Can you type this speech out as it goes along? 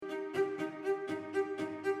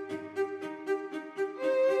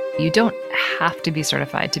You don't have to be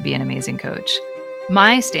certified to be an amazing coach.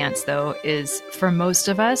 My stance, though, is for most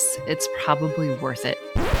of us, it's probably worth it.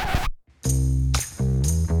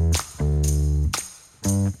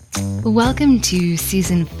 Welcome to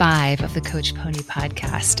Season 5 of the Coach Pony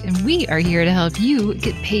Podcast, and we are here to help you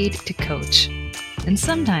get paid to coach. And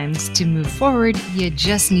sometimes, to move forward, you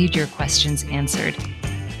just need your questions answered.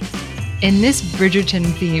 In this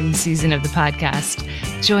Bridgerton-themed season of the podcast,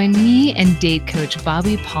 join me and date coach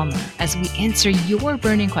Bobby Palmer as we answer your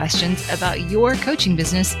burning questions about your coaching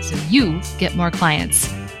business so you get more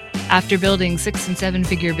clients. After building 6- and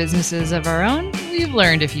 7-figure businesses of our own, we've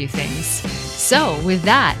learned a few things. So with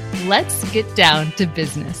that, let's get down to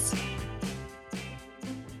business.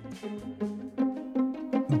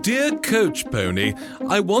 Dear Coach Pony,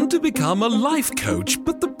 I want to become a life coach,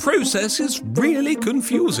 but the process is really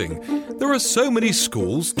confusing. There are so many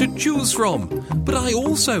schools to choose from, but I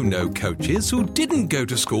also know coaches who didn't go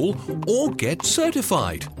to school or get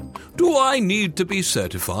certified. Do I need to be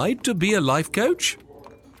certified to be a life coach?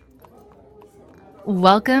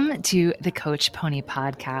 Welcome to the Coach Pony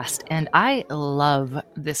Podcast, and I love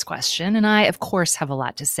this question, and I, of course, have a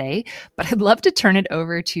lot to say, but I'd love to turn it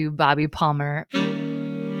over to Bobby Palmer.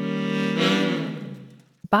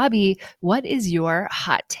 Bobby, what is your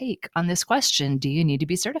hot take on this question? Do you need to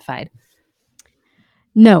be certified?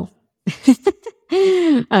 No.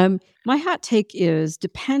 My hot take is,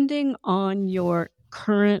 depending on your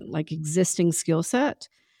current, existing skill set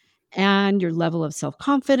and your level of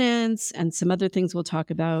self-confidence and some other things we'll talk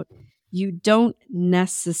about, you don't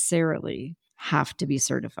necessarily have to be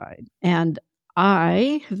certified. And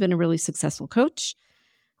I have been a really successful coach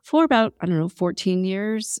for about, 14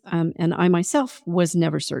 years, and I myself was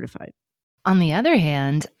never certified. On the other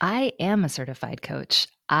hand, I am a certified coach.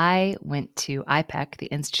 I went to IPEC, the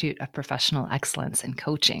Institute of Professional Excellence in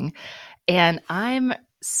Coaching, and I'm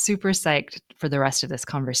super psyched for the rest of this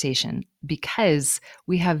conversation because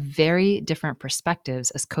we have very different perspectives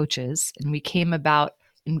as coaches, and we came about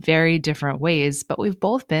in very different ways, but we've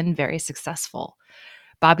both been very successful.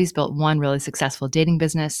 Bobby's built one really successful dating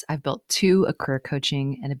business. I've built 2, a career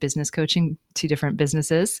coaching and a business coaching, 2 different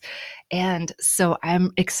businesses. And so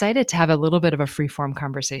I'm excited to have a little bit of a free-form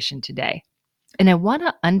conversation today. And I want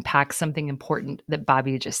to unpack something important that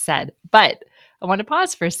Bobby just said, but I want to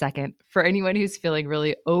pause for a second for anyone who's feeling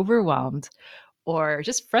really overwhelmed or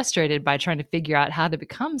just frustrated by trying to figure out how to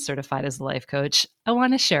become certified as a life coach. I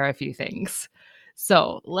want to share a few things.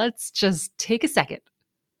 So let's just take a second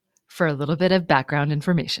for a little bit of background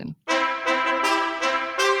information.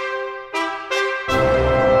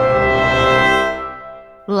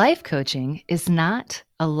 Life coaching is not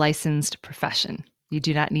a licensed profession. You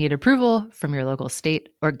do not need approval from your local state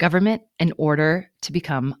or government in order to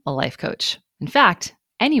become a life coach. In fact,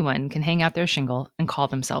 anyone can hang out their shingle and call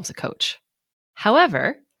themselves a coach.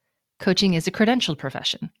 However, coaching is a credentialed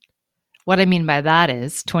profession. What I mean by that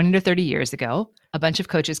is 20 to 30 years ago, a bunch of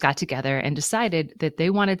coaches got together and decided that they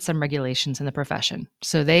wanted some regulations in the profession.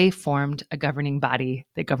 So they formed a governing body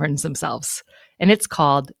that governs themselves. And it's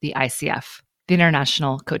called the ICF, the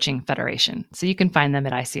International Coaching Federation. So you can find them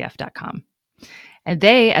at icf.com. And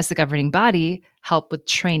they, as the governing body, help with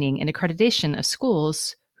training and accreditation of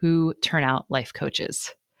schools who turn out life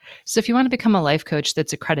coaches. So if you want to become a life coach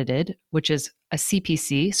that's accredited, which is a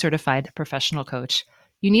CPC, Certified Professional Coach,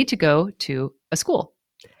 you need to go to a school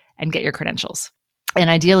and get your credentials. And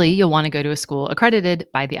ideally, you'll want to go to a school accredited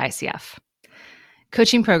by the ICF.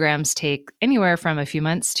 Coaching programs take anywhere from a few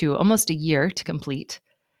months to almost a year to complete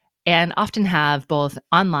and often have both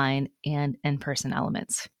online and in-person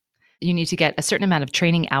elements. You need to get a certain amount of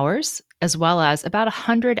training hours, as well as about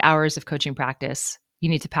 100 hours of coaching practice. You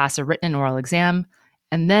need to pass a written and oral exam,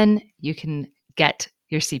 and then you can get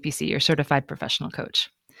your CPC, your Certified Professional Coach.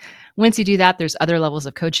 Once you do that, there's other levels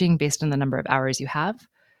of coaching based on the number of hours you have,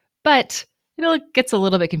 but it gets a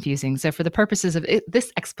little bit confusing. So for the purposes of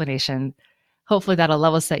this explanation, hopefully that'll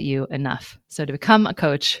level set you enough. So to become a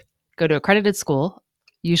coach, go to accredited school,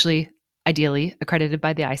 usually, ideally, accredited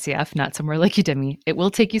by the ICF, not somewhere like Udemy. It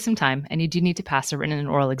will take you some time, and you do need to pass a written and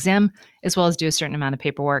oral exam, as well as do a certain amount of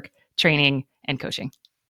paperwork, training, and coaching.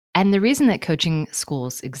 And the reason that coaching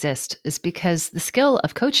schools exist is because the skill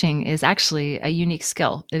of coaching is actually a unique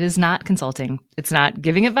skill. It is not consulting. It's not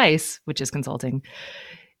giving advice, which is consulting.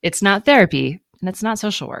 It's not therapy, and it's not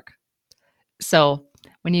social work. So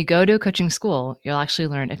when you go to a coaching school, you'll actually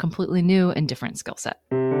learn a completely new and different skill set.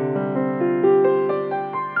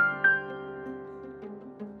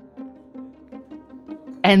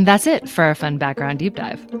 And that's it for our fun background deep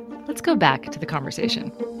dive. Let's go back to the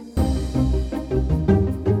conversation.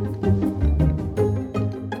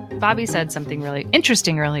 Bobby said something really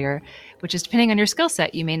interesting earlier, which is depending on your skill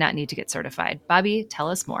set, you may not need to get certified. Bobby, tell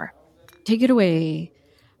us more. Take it away.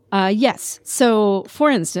 Yes. So,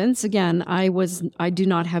 for instance, again, I do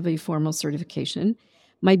not have a formal certification.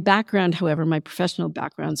 My background, however, my professional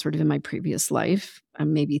background, sort of in my previous life,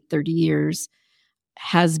 maybe 30 years,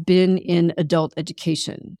 has been in adult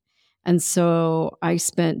education. And so I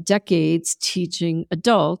spent decades teaching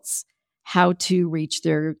adults how to reach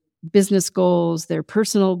their business goals, their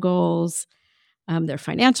personal goals, their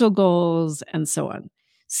financial goals, and so on.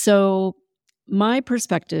 So my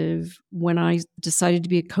perspective when I decided to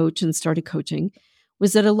be a coach and started coaching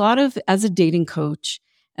was that as a dating coach,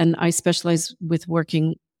 and I specialize with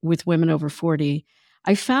working with women over 40,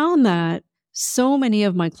 I found that so many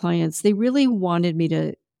of my clients, they really wanted me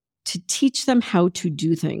to teach them how to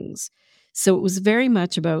do things. So it was very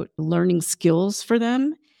much about learning skills for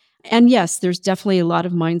them. And yes, there's definitely a lot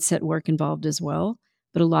of mindset work involved as well,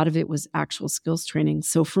 but a lot of it was actual skills training.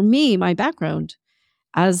 So for me, my background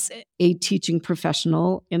as a teaching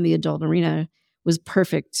professional in the adult arena was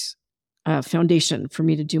perfect foundation for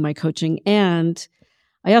me to do my coaching. And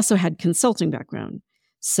I also had consulting background.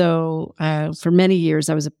 So for many years,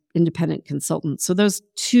 I was an independent consultant. So those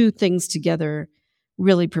two things together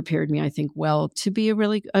really prepared me, I think, well, to be a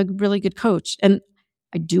really good coach. And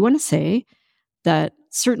I do want to say that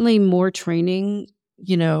certainly more training,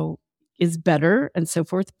 is better and so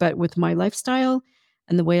forth. But with my lifestyle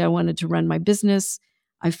and the way I wanted to run my business,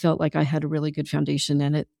 I felt like I had a really good foundation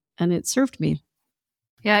in it, and it served me.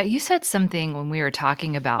 Yeah, you said something when we were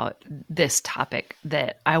talking about this topic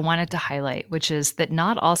that I wanted to highlight, which is that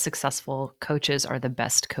not all successful coaches are the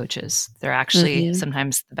best coaches. They're actually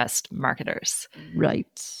sometimes the best marketers. Right.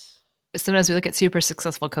 Sometimes we look at super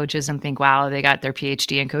successful coaches and think, wow, they got their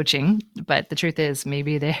PhD in coaching. But the truth is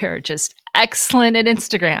maybe they're just excellent at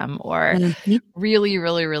Instagram or really,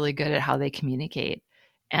 really, really good at how they communicate.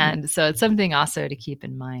 And so it's something also to keep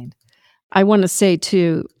in mind. I want to say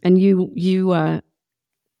too, and you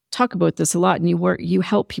talk about this a lot, and you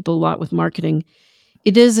help people a lot with marketing.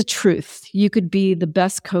 It is a truth. You could be the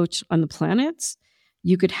best coach on the planet.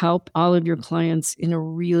 You could help all of your clients in a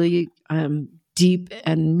really deep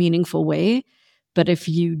and meaningful way. But if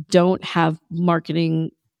you don't have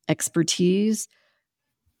marketing expertise,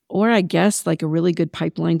 or I guess like a really good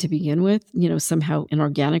pipeline to begin with, somehow an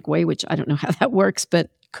organic way, which I don't know how that works, but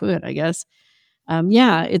could, I guess.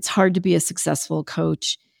 It's hard to be a successful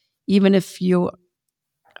coach. Even if you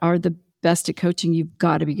are the best at coaching, you've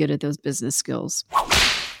got to be good at those business skills.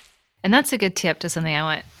 And that's a good tip to something I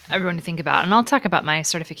want everyone to think about. And I'll talk about my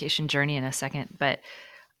certification journey in a second. But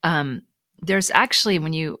there's actually,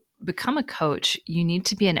 when you become a coach, you need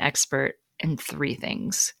to be an expert in three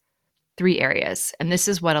areas. And this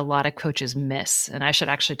is what a lot of coaches miss. And I should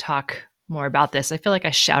actually talk more about this. I feel like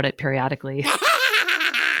I shout it periodically,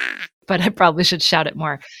 but I probably should shout it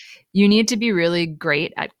more. You need to be really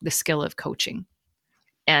great at the skill of coaching.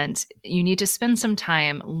 And you need to spend some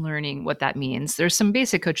time learning what that means. There's some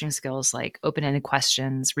basic coaching skills like open-ended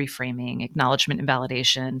questions, reframing, acknowledgement and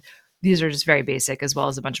validation. These are just very basic, as well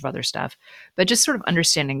as a bunch of other stuff. But just sort of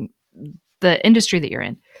understanding the industry that you're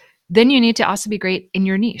in. Then you need to also be great in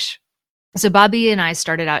your niche. So Bobby and I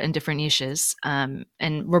started out in different niches, and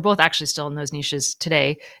we're both actually still in those niches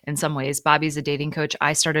today in some ways. Bobby's a dating coach.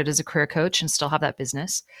 I started as a career coach and still have that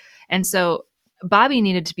business. And so Bobby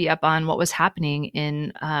needed to be up on what was happening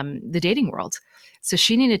in the dating world. So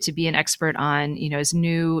she needed to be an expert on, as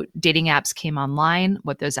new dating apps came online,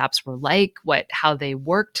 what those apps were like, how they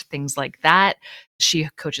worked, things like that. She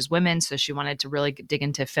coaches women, so she wanted to really dig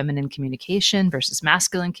into feminine communication versus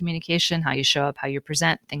masculine communication, how you show up, how you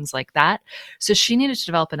present, things like that. So she needed to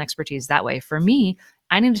develop an expertise that way. For me,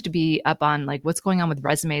 I needed to be up on like what's going on with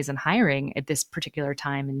resumes and hiring at this particular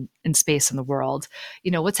time in space in the world.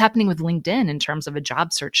 What's happening with LinkedIn in terms of a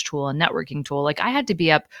job search tool and networking tool. Like I had to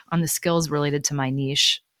be up on the skills related to my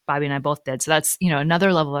niche. Bobby and I both did. So that's,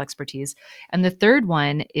 another level of expertise. And the third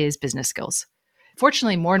one is business skills.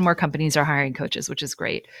 Fortunately, more and more companies are hiring coaches, which is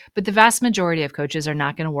great. But the vast majority of coaches are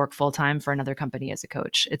not going to work full-time for another company as a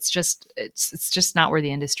coach. It's just not where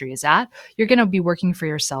the industry is at. You're going to be working for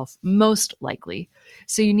yourself, most likely.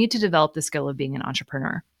 So you need to develop the skill of being an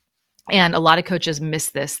entrepreneur. And a lot of coaches miss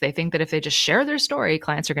this. They think that if they just share their story,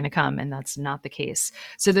 clients are going to come, and that's not the case.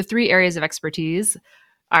 So the three areas of expertise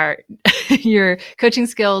are your coaching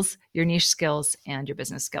skills, your niche skills, and your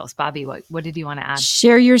business skills. Bobby, what did you want to add?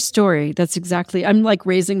 Share your story. That's exactly. I'm like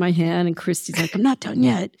raising my hand, and Christy's like, I'm not done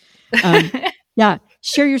yet.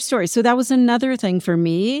 Share your story. So that was another thing for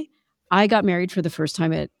me. I got married for the first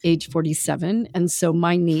time at age 47. And so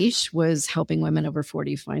my niche was helping women over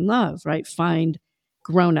 40 find love, right? Find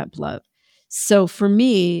grown-up love. So for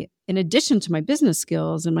me, in addition to my business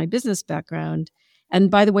skills and my business background, and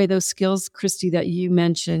by the way, those skills, Christy, that you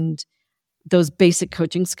mentioned, those basic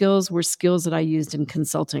coaching skills were skills that I used in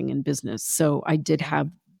consulting and business. So I did have,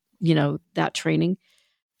 that training.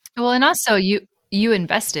 Well, and also you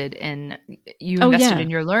invested in in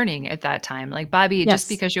your learning at that time. Like Bobby, just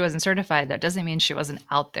because she wasn't certified, that doesn't mean she wasn't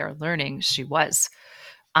out there learning. She was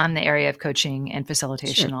on the area of coaching and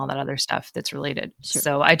facilitation, all that other stuff that's related. Sure.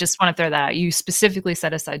 So I just want to throw that out. You specifically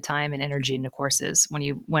set aside time and energy into courses when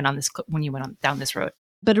you went down this road.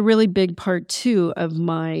 But a really big part too of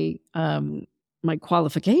my my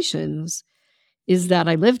qualifications is that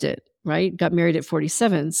I lived it, right? Got married at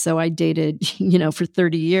 47. So I dated, for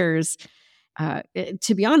 30 years.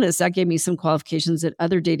 To be honest, that gave me some qualifications that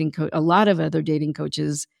a lot of other dating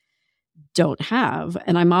coaches don't have.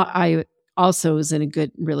 And I also was in a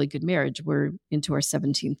really good marriage. We're into our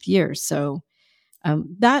 17th year. So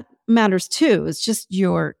that matters too. It's just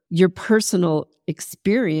your personal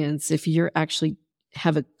experience. If you're actually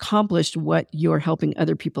have accomplished what you're helping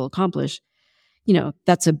other people accomplish,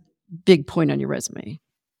 that's a big point on your resume.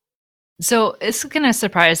 So it's going to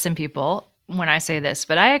surprise some people when I say this,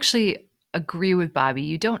 but I actually agree with Bobby.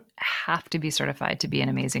 You don't have to be certified to be an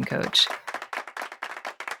amazing coach.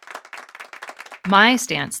 My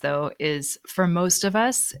stance, though, is for most of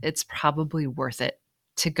us, it's probably worth it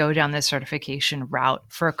to go down this certification route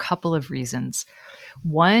for a couple of reasons.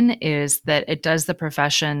 One is that it does the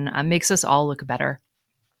profession, makes us all look better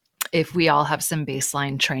if we all have some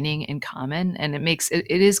baseline training in common, and it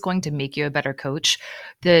is going to make you a better coach.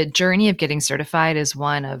 The journey of getting certified is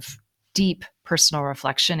one of deep personal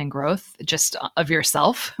reflection and growth just of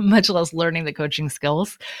yourself, much less learning the coaching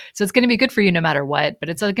skills. So it's going to be good for you no matter what, but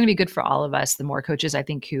it's going to be good for all of us, the more coaches, I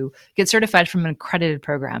think, who get certified from an accredited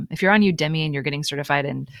program. If you're on Udemy and you're getting certified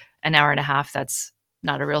in an hour and a half, that's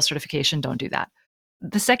not a real certification. Don't do that.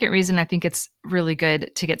 The second reason I think it's really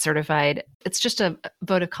good to get certified, it's just a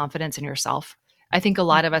vote of confidence in yourself. I think a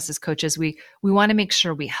lot of us as coaches, we want to make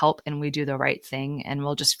sure we help and we do the right thing, and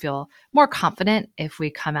we'll just feel more confident if we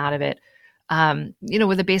come out of it,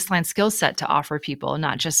 with a baseline skill set to offer people,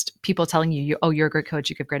 not just people telling you, you're a great coach,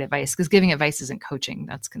 you give great advice, because giving advice isn't coaching,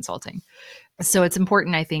 that's consulting. So it's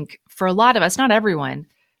important, I think, for a lot of us, not everyone,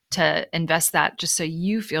 to invest that just so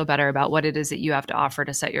you feel better about what it is that you have to offer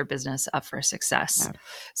to set your business up for success. Yeah.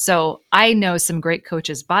 So I know some great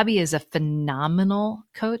coaches. Bobby is a phenomenal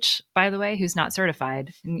coach, by the way, who's not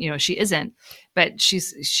certified. She isn't, but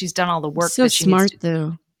she's done all the work. So that she smart, needs to,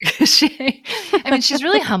 though. She's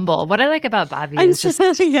really humble. What I like about Bobby is she's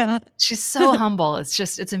so humble.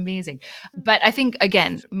 It's amazing. But I think,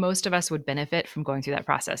 again, most of us would benefit from going through that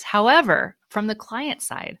process. However, from the client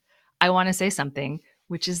side, I want to say something,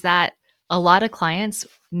 which is that a lot of clients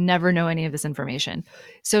never know any of this information.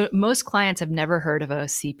 So most clients have never heard of a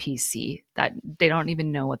CPC, that they don't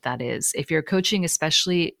even know what that is. If you're coaching,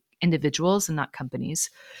 especially individuals and not companies,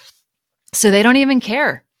 so they don't even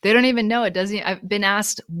care. They don't even know. I've been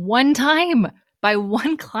asked one time by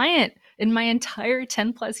one client in my entire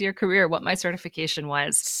 10 plus year career what my certification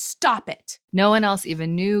was. Stop it. No one else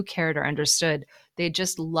even knew, cared, or understood. They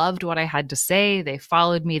just loved what I had to say. They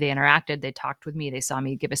followed me. They interacted. They talked with me. They saw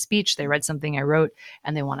me give a speech. They read something I wrote,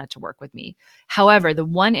 and they wanted to work with me. However, the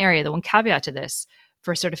one caveat to this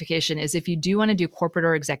for certification is if you do want to do corporate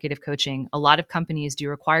or executive coaching, a lot of companies do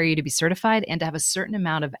require you to be certified and to have a certain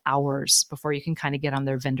amount of hours before you can kind of get on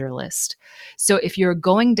their vendor list. So if you're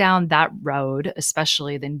going down that road,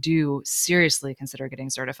 especially, then do seriously consider getting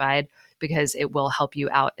certified, because it will help you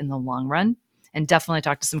out in the long run. And definitely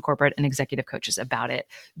talk to some corporate and executive coaches about it.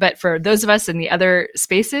 But for those of us in the other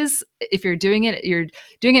spaces, if you're doing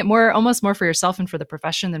it almost more for yourself and for the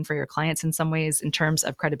profession than for your clients in some ways, in terms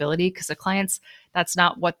of credibility, because the clients, that's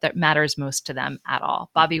not what that matters most to them at all.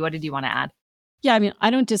 Bobby, what did you want to add? Yeah, I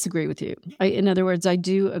don't disagree with you. In other words, I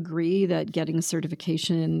do agree that getting a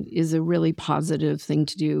certification is a really positive thing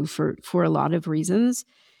to do for a lot of reasons.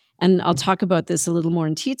 And I'll talk about this a little more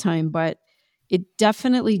in tea time, but it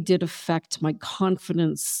definitely did affect my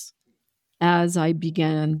confidence as I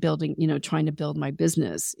began building, trying to build my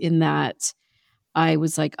business, in that I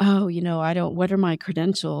was like, what are my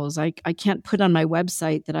credentials? I can't put on my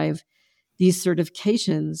website that I have these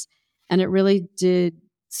certifications. And it really did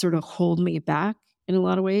sort of hold me back in a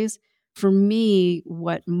lot of ways. For me,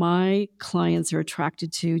 what my clients are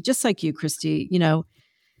attracted to, just like you, Christy,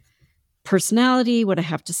 personality, what I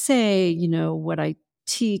have to say, what I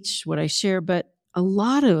teach, what I share, but a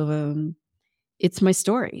lot of them, it's my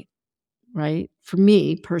story, right? For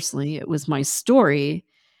me personally, it was my story,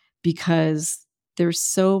 because there's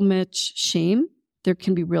so much shame there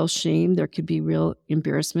can be real shame. There could be real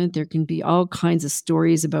embarrassment. There can be all kinds of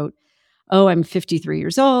stories about, oh, I'm 53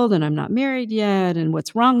 years old and I'm not married yet and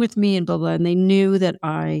what's wrong with me and blah, blah. And they knew that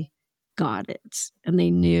I got it and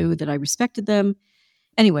they knew that I respected them.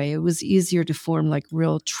 Anyway, it was easier to form like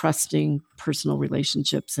real trusting personal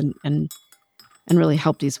relationships and really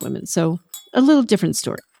help these women. So a little different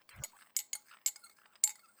story.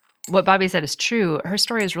 What Bobby said is true. Her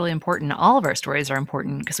story is really important. All of our stories are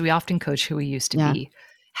important because we often coach who we used to be.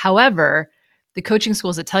 However, the coaching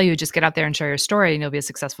schools that tell you just get out there and share your story and you'll be a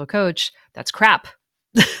successful coach, that's crap.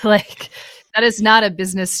 Like that is not a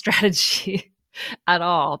business strategy at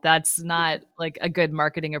all. That's not like a good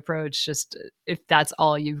marketing approach, just if that's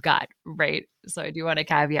all you've got, right? So I do want to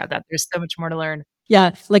caveat that there's so much more to learn.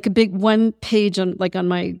 Yeah, like a big one page on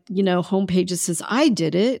my, homepage, it says, I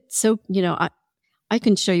did it. So, I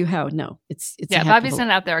can show you how. No, it's Bobby's not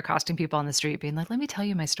out there accosting people on the street being like, let me tell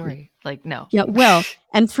you my story. Like, no. Yeah, well,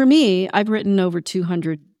 and for me, I've written over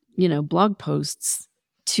 200, blog posts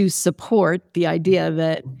to support the idea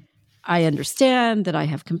that I understand, that I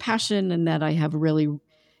have compassion, and that I have really,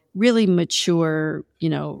 really mature,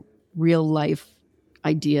 real life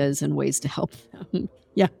ideas and ways to help them.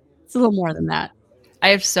 Yeah, it's a little more than that. I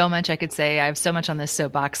have so much I could say. I have so much on this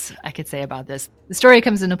soapbox I could say about this. The story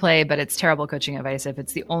comes into play, but it's terrible coaching advice if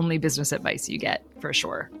it's the only business advice you get, for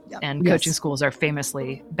sure. Yep. And coaching schools are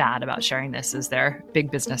famously bad about sharing this as their big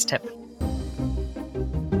business tip.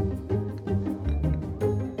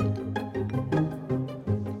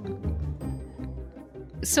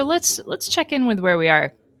 So let's check in with where we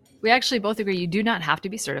are. We actually both agree you do not have to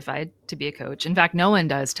be certified to be a coach. In fact, no one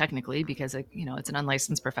does technically because it's an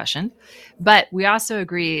unlicensed profession. But we also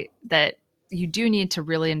agree that you do need to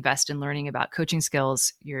really invest in learning about coaching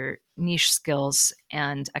skills, your niche skills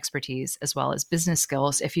and expertise, as well as business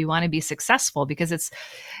skills if you want to be successful, because it's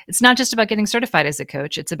not just about getting certified as a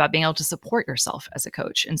coach. It's about being able to support yourself as a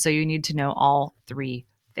coach. And so you need to know all three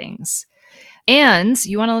things. And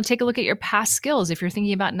you want to take a look at your past skills. If you're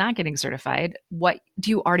thinking about not getting certified, what do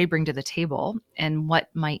you already bring to the table and what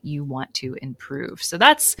might you want to improve? So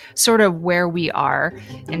that's sort of where we are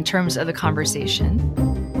in terms of the conversation.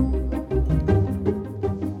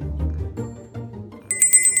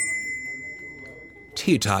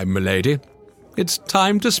 Tea time, milady. It's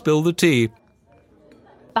time to spill the tea.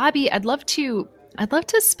 Bobby, I'd love to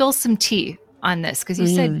spill some tea on this because you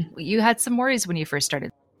said you had some worries when you first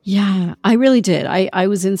started. Yeah, I really did. I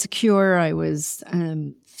was insecure. I was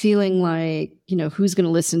feeling like, who's going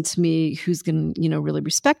to listen to me? Who's going to, really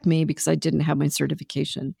respect me because I didn't have my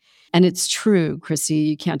certification. And it's true, Chrissy.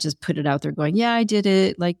 You can't just put it out there going, yeah, I did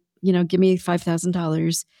it. Like, give me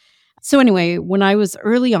 $5,000. So anyway, when I was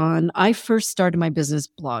early on, I first started my business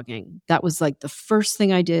blogging. That was like the first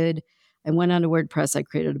thing I did. I went onto WordPress. I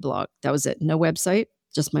created a blog. That was it. No website,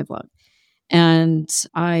 just my blog. And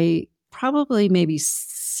I probably maybe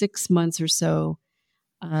 6 months or so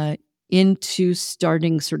into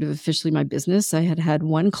starting sort of officially my business, I had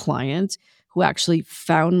one client who actually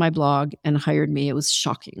found my blog and hired me. It was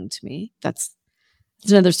shocking to me. That's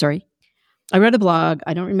another story. I read a blog.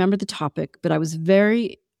 I don't remember the topic, but I was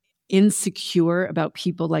very insecure about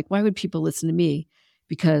people. Like, why would people listen to me?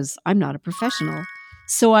 Because I'm not a professional.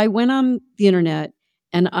 So I went on the internet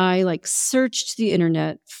and I searched the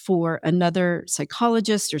internet for another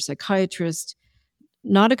psychologist or psychiatrist,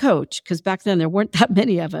 not a coach, because back then there weren't that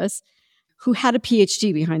many of us, who had a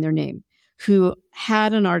PhD behind their name, who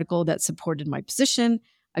had an article that supported my position.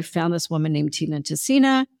 I found this woman named Tina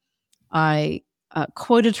Tessina. I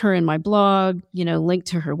quoted her in my blog, linked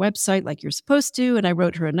to her website like you're supposed to. And I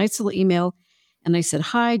wrote her a nice little email. And I said,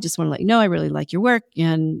 hi, just want to let you know I really like your work.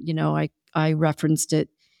 And, I referenced it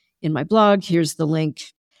in my blog. Here's the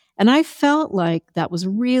link. And I felt like that was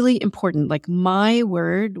really important. Like my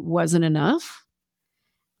word wasn't enough.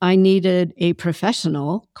 I needed a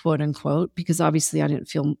professional, quote unquote, because obviously I didn't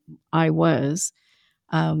feel I was,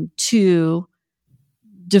 to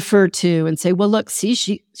defer to and say, well, look, see,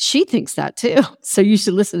 she thinks that too. So you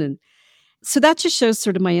should listen. And so that just shows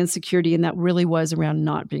sort of my insecurity. And that really was around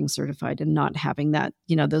not being certified and not having that,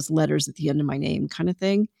 those letters at the end of my name kind of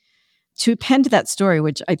thing. To append to that story,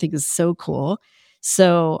 which I think is so cool.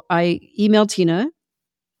 So I emailed Tina,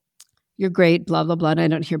 you're great, blah, blah, blah. And I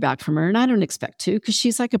don't hear back from her. And I don't expect to because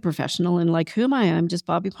she's like a professional. And like, who am I? I'm just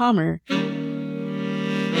Bobby Palmer.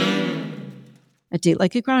 I date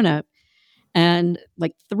like a grown-up. And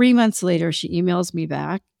 3 months later, she emails me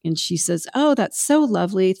back and she says, oh, that's so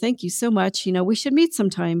lovely. Thank you so much. We should meet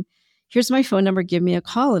sometime. Here's my phone number. Give me a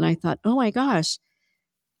call. And I thought, oh my gosh,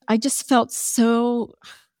 I felt so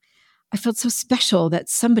special that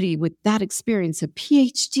somebody with that experience, a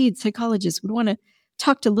PhD psychologist, would want to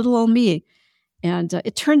talk to little old me. And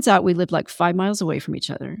it turns out we lived like 5 miles away from each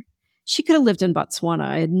other. She could have lived in Botswana.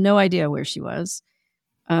 I had no idea where she was.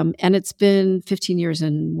 And it's been 15 years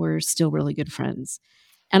and we're still really good friends.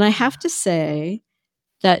 And I have to say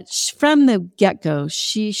that from the get-go,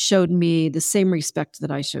 she showed me the same respect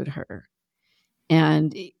that I showed her.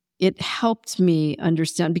 And it helped me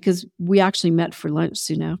understand, because we actually met for lunch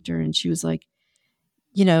soon after. And she was like,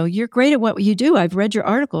 you're great at what you do. I've read your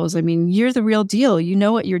articles. I mean, you're the real deal. You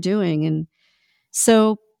know what you're doing. And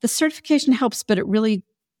so the certification helps, but it really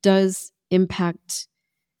does impact.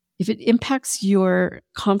 If it impacts your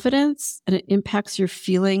confidence and it impacts your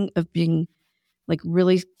feeling of being like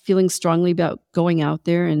really feeling strongly about going out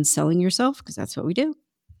there and selling yourself, because that's what we do,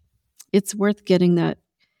 it's worth getting that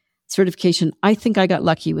certification. I think I got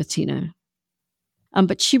lucky with Tina.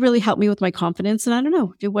 But she really helped me with my confidence. And I don't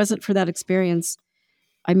know, if it wasn't for that experience,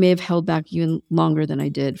 I may have held back even longer than I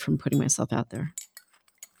did from putting myself out there.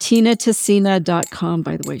 TinaTessina.com,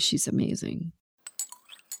 by the way, she's amazing.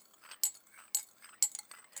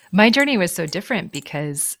 My journey was so different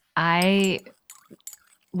because I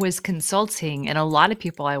was consulting, and a lot of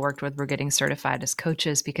people I worked with were getting certified as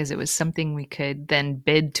coaches because it was something we could then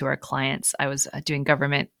bid to our clients. I was doing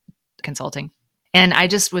government consulting, and I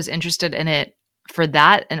just was interested in it for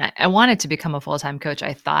that. And I wanted to become a full-time coach,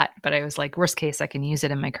 I thought, but I was like, worst case, I can use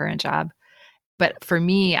it in my current job. But for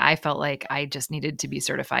me, I felt like I just needed to be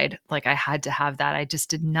certified. Like I had to have that. I just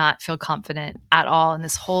did not feel confident at all in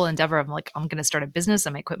this whole endeavor of like, I'm going to start a business. I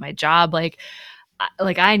might quit my job. I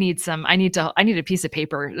need a piece of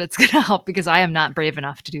paper that's going to help, because I am not brave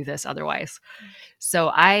enough to do this otherwise. So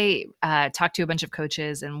I talked to a bunch of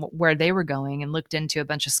coaches and where they were going, and looked into a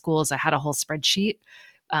bunch of schools. I had a whole spreadsheet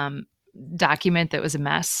document that was a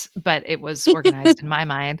mess, but it was organized in my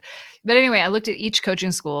mind. But anyway, I looked at each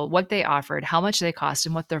coaching school, what they offered, how much they cost,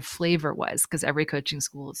 and what their flavor was, because every coaching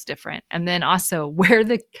school is different. And then also where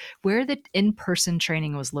the in-person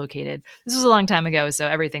training was located. This was a long time ago, so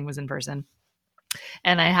everything was in person.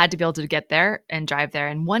 And I had to be able to get there and drive there.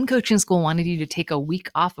 And one coaching school wanted you to take a week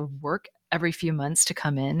off of work every few months to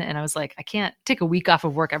come in. And I was like, I can't take a week off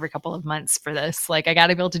of work every couple of months for this. Like, I got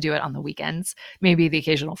to be able to do it on the weekends, maybe the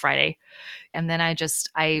occasional Friday. And then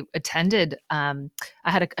I attended, I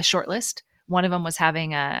had a short list. One of them was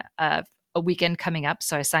having a weekend coming up.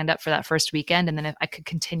 So I signed up for that first weekend. And then if I could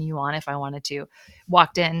continue on if I wanted to.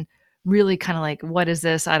 Walked in, really kind of like, what is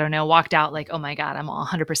this? I don't know. Walked out like, oh my God, I'm all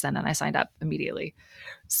 100%. And I signed up immediately.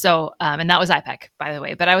 So, and that was IPEC, by the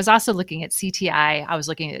way. But I was also looking at CTI. I was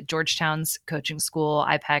looking at Georgetown's coaching school,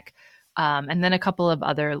 IPEC, and then a couple of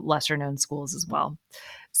other lesser known schools as well.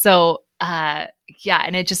 So, yeah,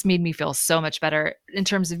 and it just made me feel so much better in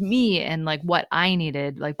terms of me and like what I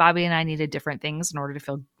needed. Like Bobby and I needed different things in order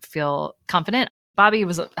to feel confident. Bobby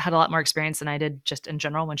had a lot more experience than I did just in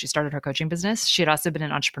general when she started her coaching business. She had also been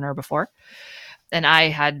an entrepreneur before, and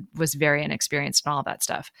I was very inexperienced in all of that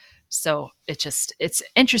stuff. So it's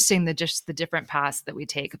interesting that just the different paths that we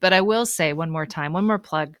take. But I will say one more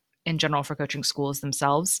plug in general for coaching schools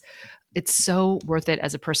themselves. It's so worth it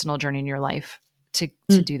as a personal journey in your life to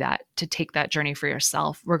do that, to take that journey for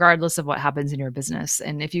yourself, regardless of what happens in your business.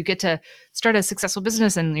 And if you get to start a successful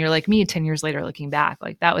business and you're like me 10 years later looking back,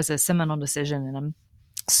 like that was a seminal decision. And I'm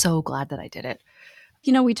so glad that I did it.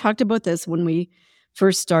 You know, we talked about this when we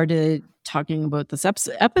first started talking about this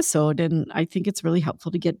episode, and I think it's really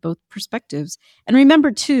helpful to get both perspectives. And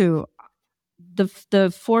remember too,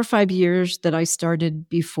 the 4 or 5 years that I started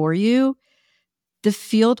before you, the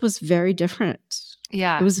field was very different.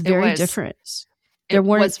 Yeah, it was very different. There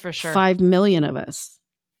weren't for sure 5 million of us.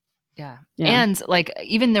 Yeah. And like,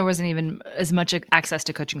 even there wasn't even as much access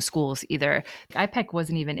to coaching schools either. IPEC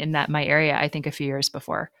wasn't even in my area, I think a few years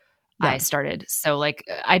before I started. So like,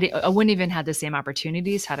 I wouldn't even had the same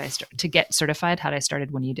opportunities to get certified had I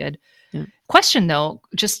started when you did. Yeah. Question though,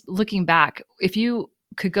 just looking back, if you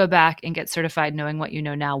could go back and get certified knowing what you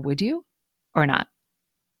know now, would you or not?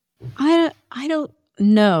 I don't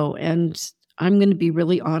know. And I'm going to be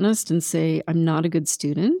really honest and say I'm not a good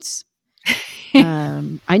student.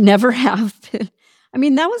 I never have been. I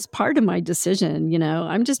mean, that was part of my decision,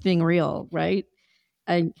 I'm just being real, right?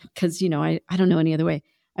 Because, I don't know any other way.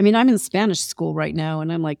 I mean, I'm in Spanish school right now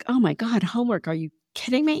and I'm like, oh my God, homework. Are you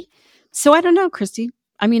kidding me? So I don't know, Christy.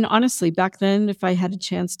 I mean, honestly, back then, if I had a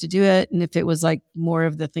chance to do it and if it was like more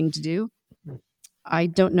of the thing to do, I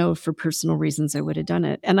don't know if for personal reasons I would have done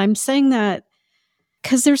it. And I'm saying that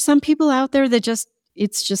because there's some people out there that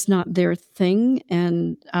it's just not their thing.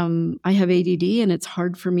 And I have ADD and it's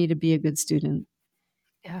hard for me to be a good student.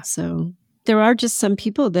 Yeah. So there are just some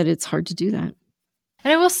people that it's hard to do that.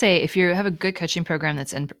 And I will say, if you have a good coaching program that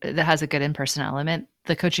has a good in-person element,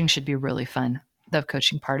 the coaching should be really fun, the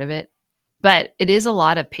coaching part of it. But it is a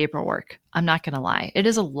lot of paperwork. I'm not going to lie. It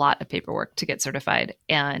is a lot of paperwork to get certified.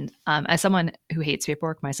 And as someone who hates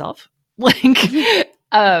paperwork myself, it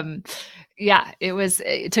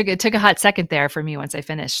took a hot second there for me once I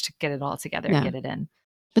finished to get it all together and get it in.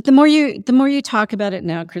 But the more you talk about it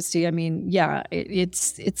now, Christy, I mean, there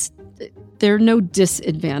are no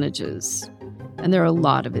disadvantages, and there are a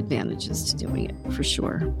lot of advantages to doing it, for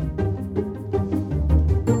sure.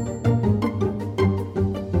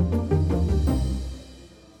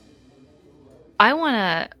 I want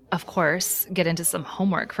to, of course, get into some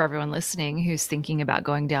homework for everyone listening who's thinking about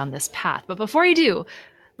going down this path. But before you do,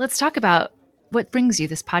 let's talk about what brings you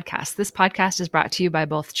this podcast. This podcast is brought to you by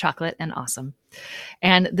both Chocolate and Awesome.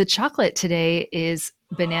 And the chocolate today is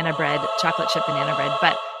banana bread, chocolate chip banana bread.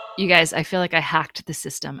 But you guys, I feel like I hacked the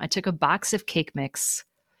system. I took a box of cake mix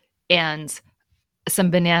and some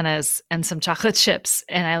bananas and some chocolate chips,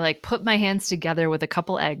 and I put my hands together with a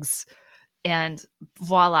couple eggs. And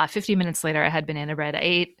voila, 50 minutes later, I had banana bread. I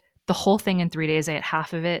ate the whole thing in 3 days. I ate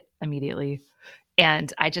half of it immediately.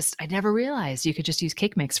 And I never realized you could just use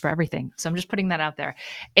cake mix for everything. So I'm just putting that out there.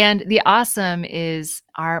 And the Awesome is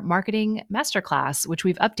our marketing masterclass, which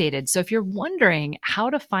we've updated. So if you're wondering how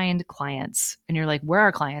to find clients and you're like, where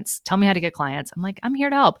are clients? Tell me how to get clients. I'm like, I'm here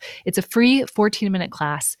to help. It's a free 14-minute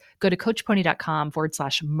class. Go to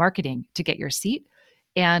coachpony.com/marketing to get your seat.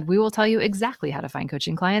 And we will tell you exactly how to find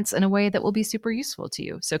coaching clients in a way that will be super useful to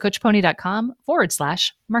you. So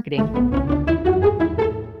coachpony.com/marketing.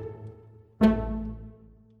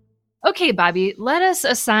 Okay, Bobby, let us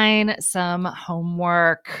assign some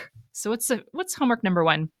homework. So what's homework number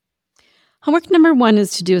 1? Homework number 1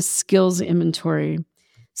 is to do a skills inventory.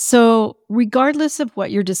 So regardless of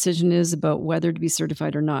what your decision is about whether to be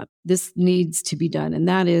certified or not, this needs to be done. And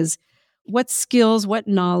that is, what skills, what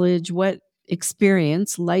knowledge, what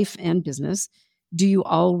experience, life and business, do you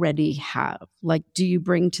already have? Do you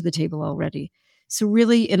bring to the table already? So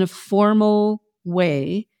really, in a formal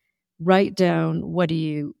way, write down what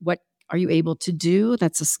are you able to do?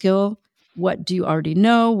 That's a skill. What do you already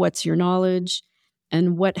know? What's your knowledge?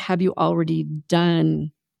 And what have you already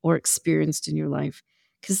done or experienced in your life?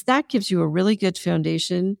 Because that gives you a really good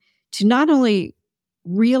foundation to not only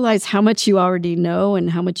realize how much you already know and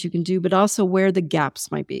how much you can do, but also where the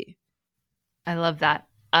gaps might be. I love that.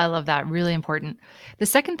 Really important. The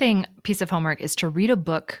second piece of homework is to read a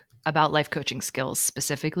book about life coaching skills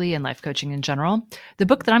specifically and life coaching in general. The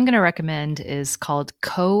book that I'm going to recommend is called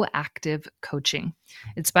Co-Active Coaching.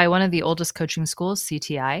 It's by one of the oldest coaching schools,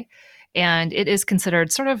 CTI, and it is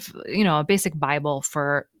considered sort of, a basic Bible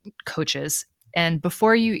for coaches. And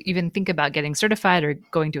before you even think about getting certified or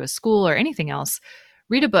going to a school or anything else,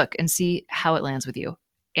 read a book and see how it lands with you.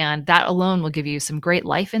 And that alone will give you some great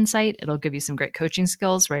life insight. It'll give you some great coaching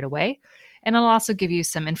skills right away. And it'll also give you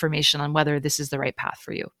some information on whether this is the right path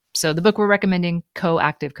for you. So the book we're recommending,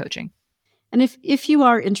 Co-Active Coaching. And if you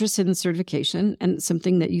are interested in certification and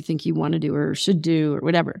something that you think you want to do or should do or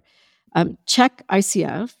whatever, check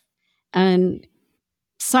ICF and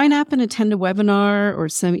sign up and attend a webinar or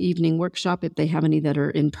some evening workshop if they have any that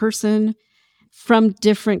are in person from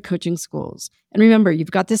different coaching schools. And remember,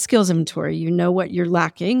 you've got the skills inventory. You know what you're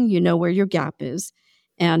lacking. You know where your gap is.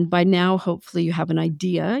 And by now, hopefully you have an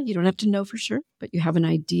idea. You don't have to know for sure, but you have an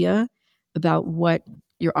idea about what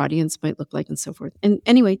your audience might look like and so forth. And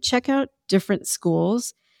anyway, check out different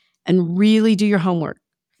schools and really do your homework.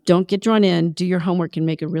 Don't get drawn in. Do your homework and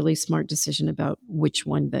make a really smart decision about which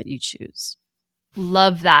one that you choose.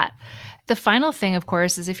 Love that. The final thing, of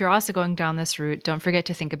course, is if you're also going down this route, don't forget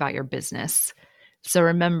to think about your business. So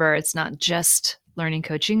remember, it's not just learning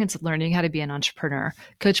coaching, it's learning how to be an entrepreneur.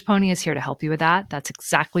 Coach Pony is here to help you with that. That's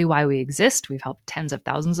exactly why we exist. We've helped tens of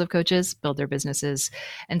thousands of coaches build their businesses.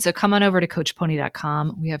 And so come on over to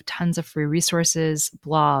coachpony.com. We have tons of free resources,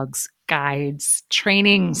 blogs, guides,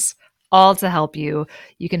 trainings, all to help you.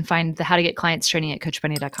 You can find the How to Get Clients training at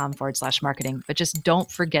coachpony.com/marketing, but just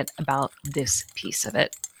don't forget about this piece of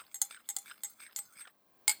it.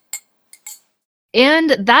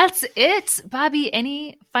 And that's it. Bobby,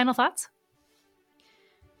 any final thoughts?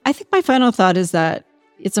 I think my final thought is that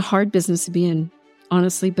it's a hard business to be in,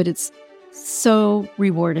 honestly, but it's so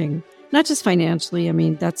rewarding, not just financially. I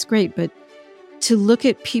mean, that's great, but to look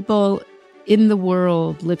at people in the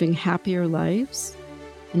world living happier lives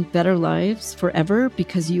and better lives forever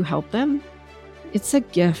because you help them, it's a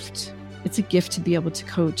gift. It's a gift to be able to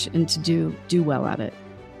coach and to do well at it.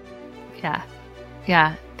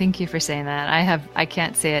 Yeah. Thank you for saying that. I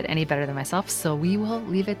can't say it any better than myself, so we will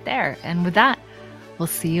leave it there. And with that, we'll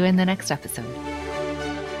see you in the next episode.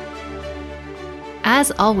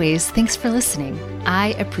 As always, thanks for listening. I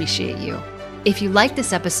appreciate you. If you like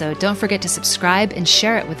this episode, don't forget to subscribe and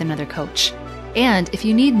share it with another coach. And if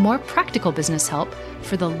you need more practical business help,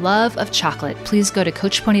 for the love of chocolate, please go to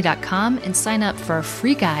CoachPony.com and sign up for a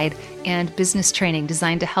free guide and business training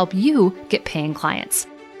designed to help you get paying clients.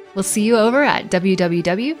 We'll see you over at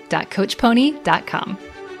www.coachpony.com.